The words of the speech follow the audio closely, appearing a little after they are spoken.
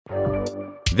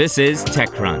This is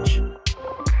TechCrunch.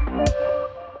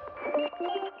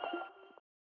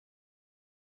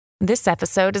 This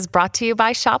episode is brought to you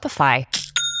by Shopify.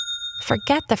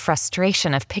 Forget the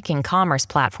frustration of picking commerce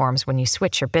platforms when you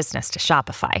switch your business to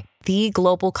Shopify, the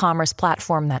global commerce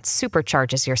platform that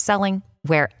supercharges your selling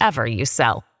wherever you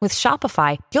sell. With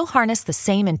Shopify, you'll harness the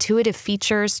same intuitive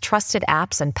features, trusted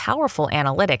apps, and powerful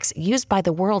analytics used by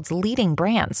the world's leading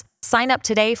brands. Sign up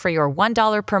today for your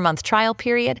 $1 per month trial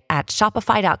period at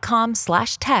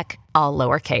shopify.com/tech, all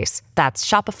lowercase. That's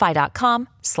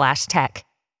shopify.com/tech.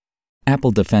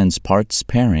 Apple defends parts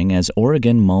pairing as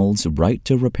Oregon mulls right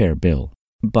to repair bill,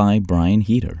 by Brian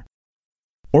Heater.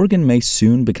 Oregon may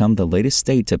soon become the latest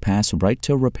state to pass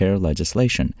right-to-repair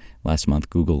legislation. Last month,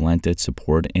 Google lent its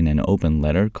support in an open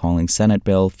letter calling Senate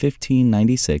Bill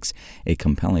 1596 a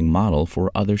compelling model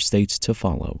for other states to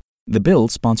follow. The bill,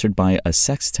 sponsored by a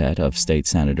sextet of state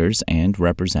senators and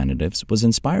representatives, was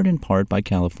inspired in part by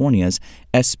California's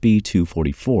SB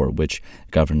 244, which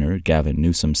Governor Gavin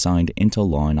Newsom signed into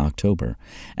law in October.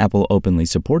 Apple openly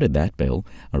supported that bill,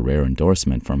 a rare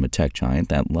endorsement from a tech giant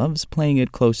that loves playing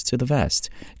it close to the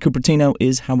vest. Cupertino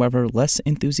is, however, less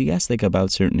enthusiastic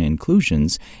about certain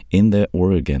inclusions in the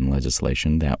Oregon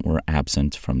legislation that were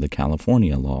absent from the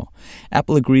California law.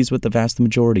 Apple agrees with the vast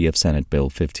majority of Senate Bill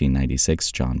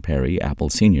 1596. John Perry, Apple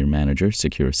Senior Manager,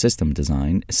 Secure System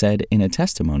Design, said in a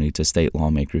testimony to state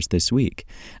lawmakers this week,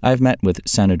 "I've met with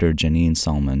Senator Janine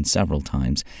Salmon several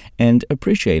times and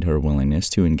appreciate her willingness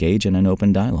to engage in an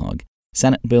open dialogue.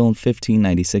 Senate Bill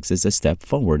 1596 is a step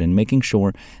forward in making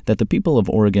sure that the people of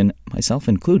Oregon, myself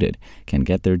included, can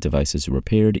get their devices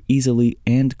repaired easily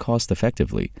and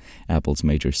cost-effectively." Apple's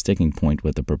major sticking point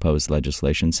with the proposed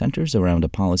legislation centers around a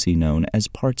policy known as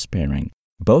parts pairing.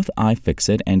 Both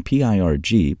iFixit and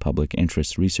PIRG, Public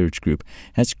Interest Research Group,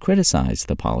 has criticized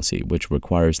the policy, which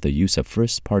requires the use of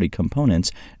first-party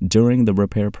components during the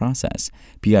repair process.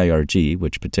 PIRG,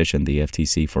 which petitioned the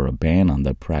FTC for a ban on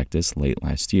the practice late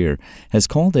last year, has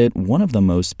called it one of the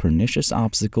most pernicious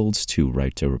obstacles to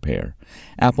right to repair.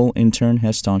 Apple, in turn,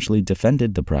 has staunchly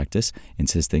defended the practice,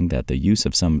 insisting that the use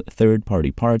of some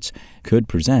third-party parts could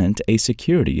present a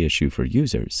security issue for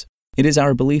users. It is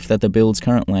our belief that the bill's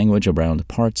current language around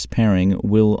parts pairing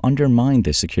will undermine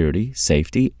the security,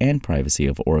 safety, and privacy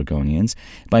of Oregonians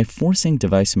by forcing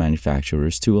device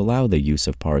manufacturers to allow the use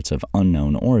of parts of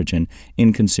unknown origin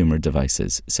in consumer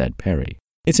devices, said Perry.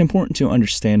 It's important to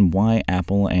understand why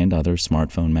Apple and other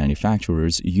smartphone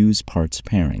manufacturers use parts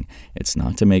pairing. It's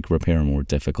not to make repair more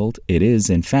difficult. It is,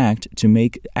 in fact, to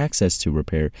make access to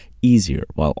repair easier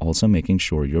while also making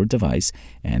sure your device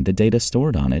and the data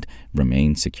stored on it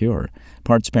remain secure.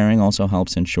 Parts pairing also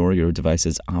helps ensure your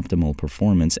device's optimal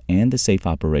performance and the safe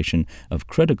operation of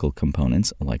critical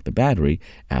components like the battery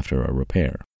after a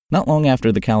repair. Not long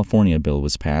after the California bill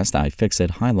was passed,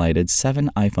 iFixit highlighted 7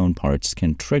 iPhone parts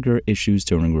can trigger issues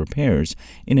during repairs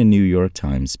in a New York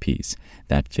Times piece.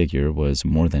 That figure was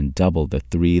more than double the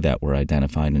 3 that were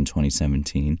identified in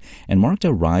 2017 and marked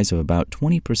a rise of about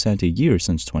 20% a year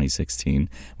since 2016,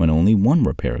 when only 1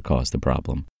 repair caused the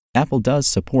problem. Apple does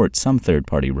support some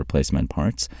third-party replacement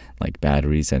parts, like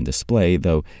batteries and display,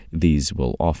 though these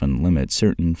will often limit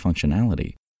certain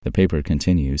functionality. The paper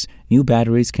continues, new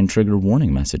batteries can trigger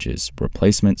warning messages,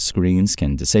 replacement screens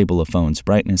can disable a phone's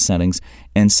brightness settings,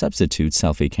 and substitute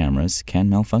selfie cameras can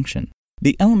malfunction.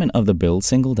 The element of the bill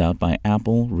singled out by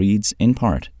Apple reads, in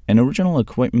part, an original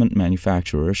equipment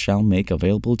manufacturer shall make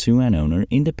available to an owner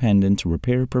independent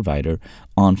repair provider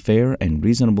on fair and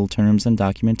reasonable terms and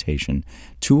documentation,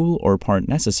 tool or part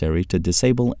necessary to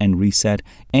disable and reset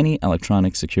any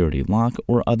electronic security lock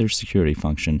or other security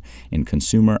function in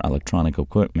consumer electronic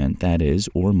equipment that is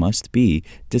or must be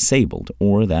disabled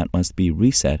or that must be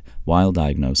reset while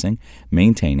diagnosing,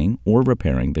 maintaining, or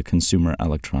repairing the consumer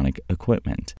electronic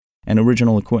equipment. An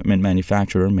original equipment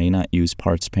manufacturer may not use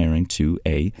parts pairing to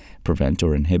a. prevent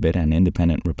or inhibit an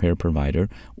independent repair provider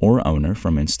or owner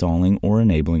from installing or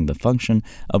enabling the function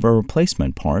of a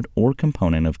replacement part or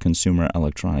component of consumer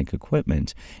electronic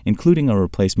equipment, including a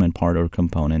replacement part or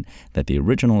component that the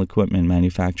original equipment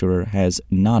manufacturer has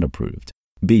not approved.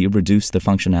 B. Reduce the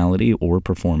functionality or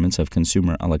performance of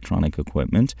consumer electronic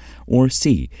equipment. Or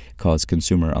C. Cause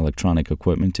consumer electronic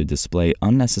equipment to display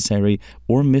unnecessary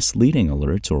or misleading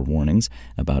alerts or warnings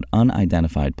about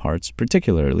unidentified parts,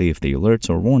 particularly if the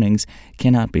alerts or warnings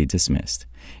cannot be dismissed.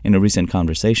 In a recent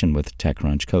conversation with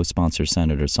TechCrunch, co-sponsor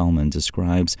Senator Salmon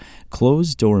describes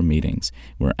closed-door meetings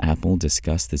where Apple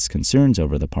discussed its concerns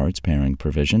over the parts pairing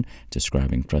provision,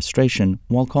 describing frustration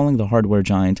while calling the hardware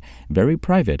giant very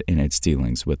private in its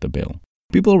dealings with the bill.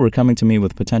 People were coming to me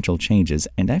with potential changes,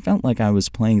 and I felt like I was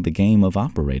playing the game of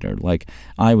operator, like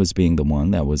I was being the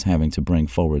one that was having to bring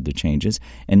forward the changes,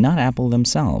 and not Apple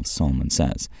themselves, Solomon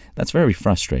says. That's very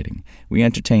frustrating. We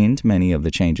entertained many of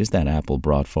the changes that Apple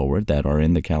brought forward that are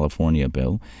in the California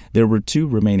bill. There were 2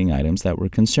 remaining items that were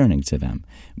concerning to them.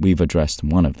 We've addressed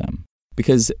one of them,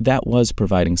 because that was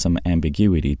providing some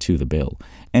ambiguity to the bill.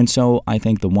 And so I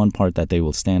think the one part that they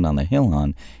will stand on the hill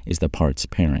on is the parts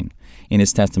pairing. In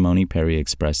his testimony, Perry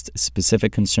expressed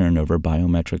specific concern over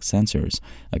biometric sensors,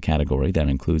 a category that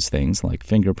includes things like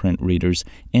fingerprint readers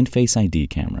and Face ID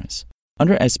cameras.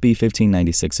 Under SB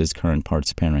 1596's current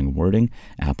parts pairing wording,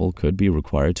 Apple could be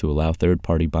required to allow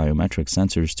third-party biometric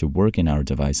sensors to work in our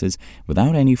devices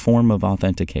without any form of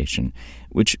authentication,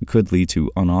 which could lead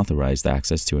to unauthorized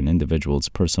access to an individual's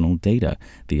personal data,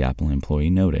 the Apple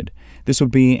employee noted. This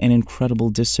would be an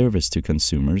incredible disservice to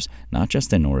consumers, not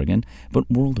just in Oregon, but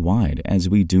worldwide, as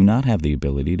we do not have the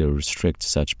ability to restrict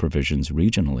such provisions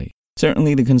regionally.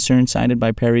 Certainly, the concern cited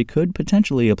by Perry could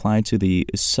potentially apply to the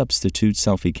substitute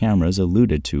selfie cameras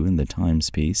alluded to in the Times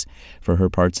piece. For her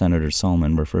part, Senator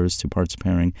Solomon refers to parts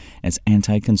pairing as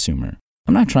anti-consumer.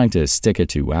 I'm not trying to stick it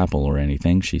to Apple or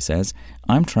anything, she says.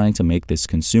 I'm trying to make this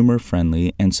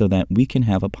consumer-friendly and so that we can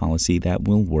have a policy that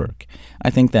will work. I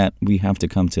think that we have to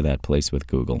come to that place with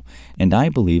Google, and I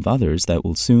believe others that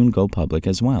will soon go public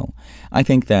as well. I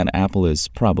think that Apple is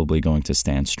probably going to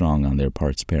stand strong on their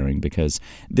parts pairing because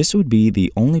this would be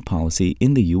the only policy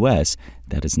in the U.S.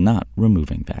 that is not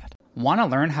removing that. Want to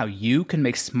learn how you can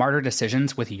make smarter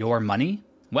decisions with your money?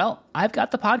 Well, I've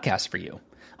got the podcast for you.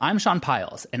 I'm Sean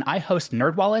Piles, and I host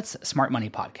NerdWallet's Smart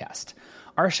Money Podcast.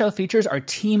 Our show features our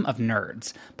team of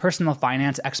nerds, personal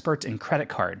finance experts in credit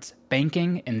cards,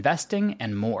 banking, investing,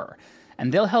 and more.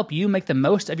 And they'll help you make the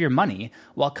most of your money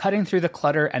while cutting through the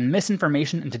clutter and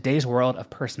misinformation in today's world of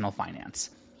personal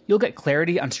finance. You'll get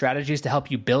clarity on strategies to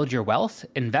help you build your wealth,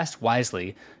 invest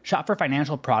wisely, shop for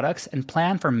financial products, and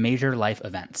plan for major life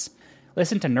events.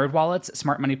 Listen to NerdWallet's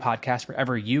Smart Money Podcast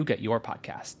wherever you get your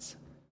podcasts.